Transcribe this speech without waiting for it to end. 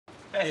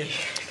Hey,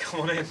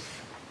 come on in.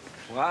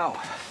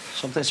 Wow,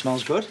 something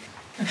smells good.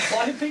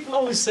 Why do people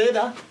always say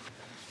that? Do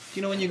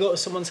you know when you go to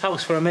someone's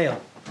house for a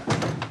meal?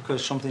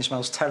 Because something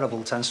smells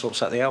terrible tends to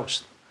upset the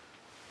house.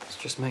 It's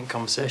just making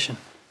conversation.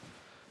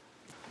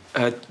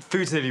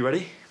 Food's nearly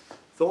ready.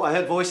 Thought I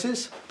heard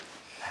voices?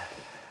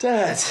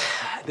 Dad,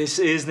 this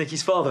is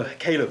Nicky's father,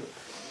 Caleb.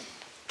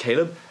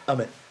 Caleb,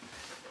 Amit.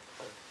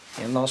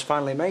 In-laws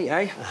finally meet,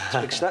 eh? It's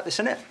a big step, this,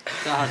 isn't it?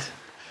 Dad.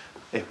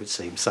 It would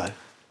seem so.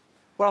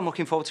 Well, I'm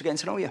looking forward to getting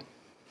to know you.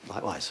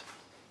 Likewise.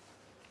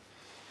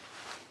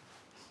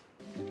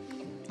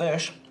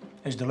 This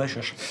is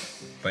delicious.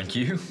 Thank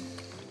you.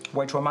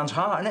 Way to a man's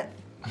heart, isn't it?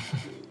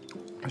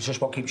 It's just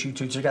what keeps you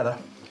two together.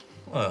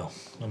 Well,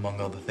 among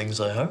other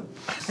things, I hope.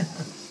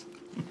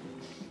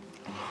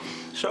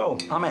 So,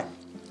 Amit,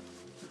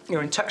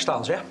 you're in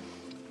textiles, yeah?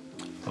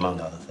 Among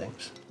other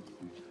things.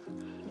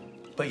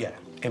 But yeah,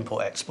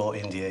 import, export,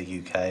 India,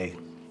 UK.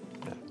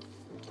 Yeah.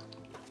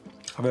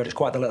 I've heard it's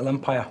quite the little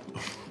empire.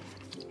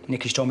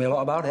 Nicky's told me a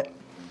lot about it.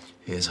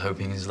 Here's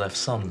hoping he's left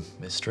some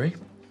mystery.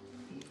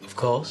 Of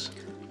course.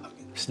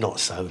 It's not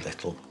so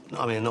little.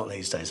 I mean, not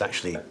these days.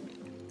 Actually,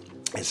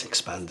 it's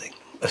expanding.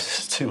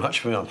 It's too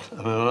much for me. I mean,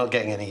 I'm not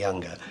getting any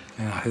younger.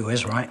 Yeah, who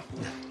is, right?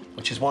 Yeah.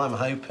 Which is why I'm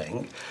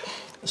hoping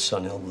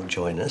Sunil will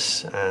join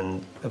us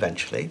and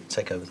eventually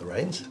take over the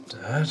reins.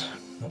 Dad,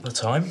 not the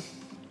time.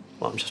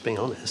 Well, I'm just being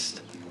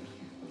honest.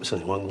 There's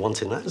anyone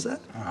wanting that, is there?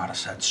 Oh, I'd have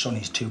said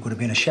Suni's too good at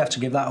being a chef to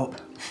give that up.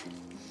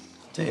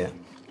 Do you?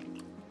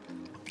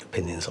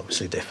 Opinions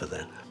obviously differ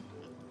then.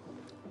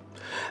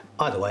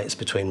 Either way, it's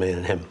between me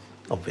and him,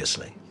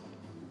 obviously.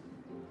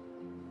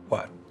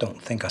 Well, I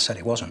don't think I said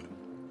it wasn't.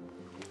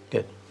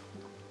 Good.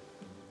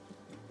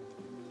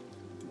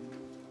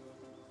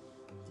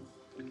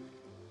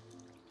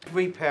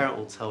 Every parent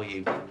will tell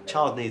you,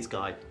 child needs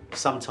guide.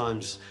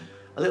 Sometimes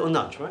a little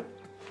nudge, right?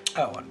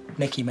 Oh, well,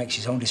 Nicky makes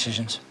his own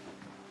decisions.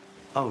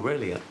 Oh,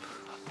 really? It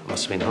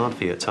must have been hard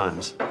for you at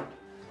times.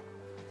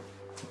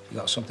 You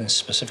got something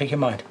specific in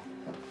mind?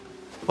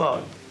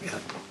 Well, yeah.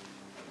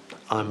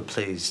 I'm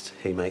pleased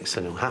he makes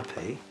Sunil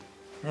happy.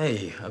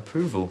 Hey,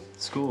 approval.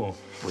 Score.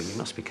 Well, you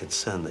must be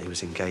concerned that he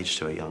was engaged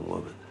to a young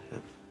woman. Yeah.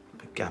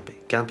 But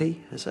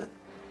Gabby, is it?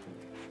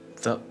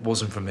 That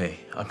wasn't from me,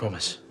 I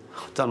promise.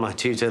 I've done my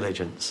due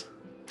diligence.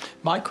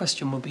 My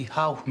question would be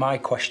how? My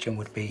question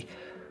would be,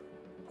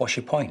 what's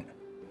your point?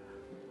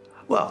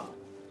 Well,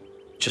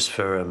 just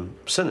for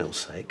Sunil's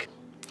sake,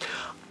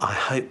 I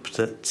hope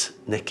that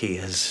Nicky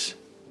has,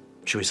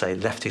 shall we say,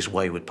 left his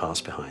wayward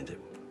past behind him.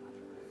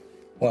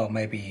 Well,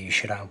 maybe you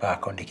should hang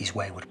back on Nicky's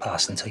wayward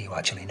past until you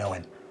actually know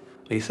him.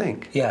 Do you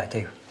think? Yeah, I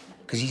do.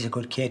 Because he's a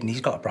good kid and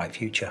he's got a bright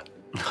future.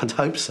 I'd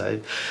hope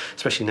so,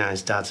 especially now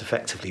his dad's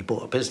effectively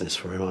bought a business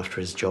for him after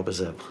his job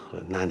as a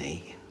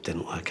nanny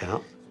didn't work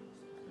out.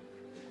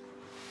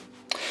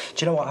 Do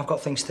you know what? I've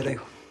got things to do.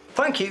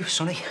 Thank you,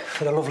 Sonny,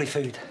 for the lovely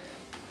food.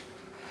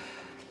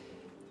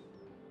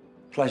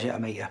 Pleasure to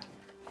meet you.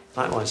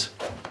 Likewise.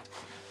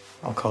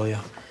 I'll call you.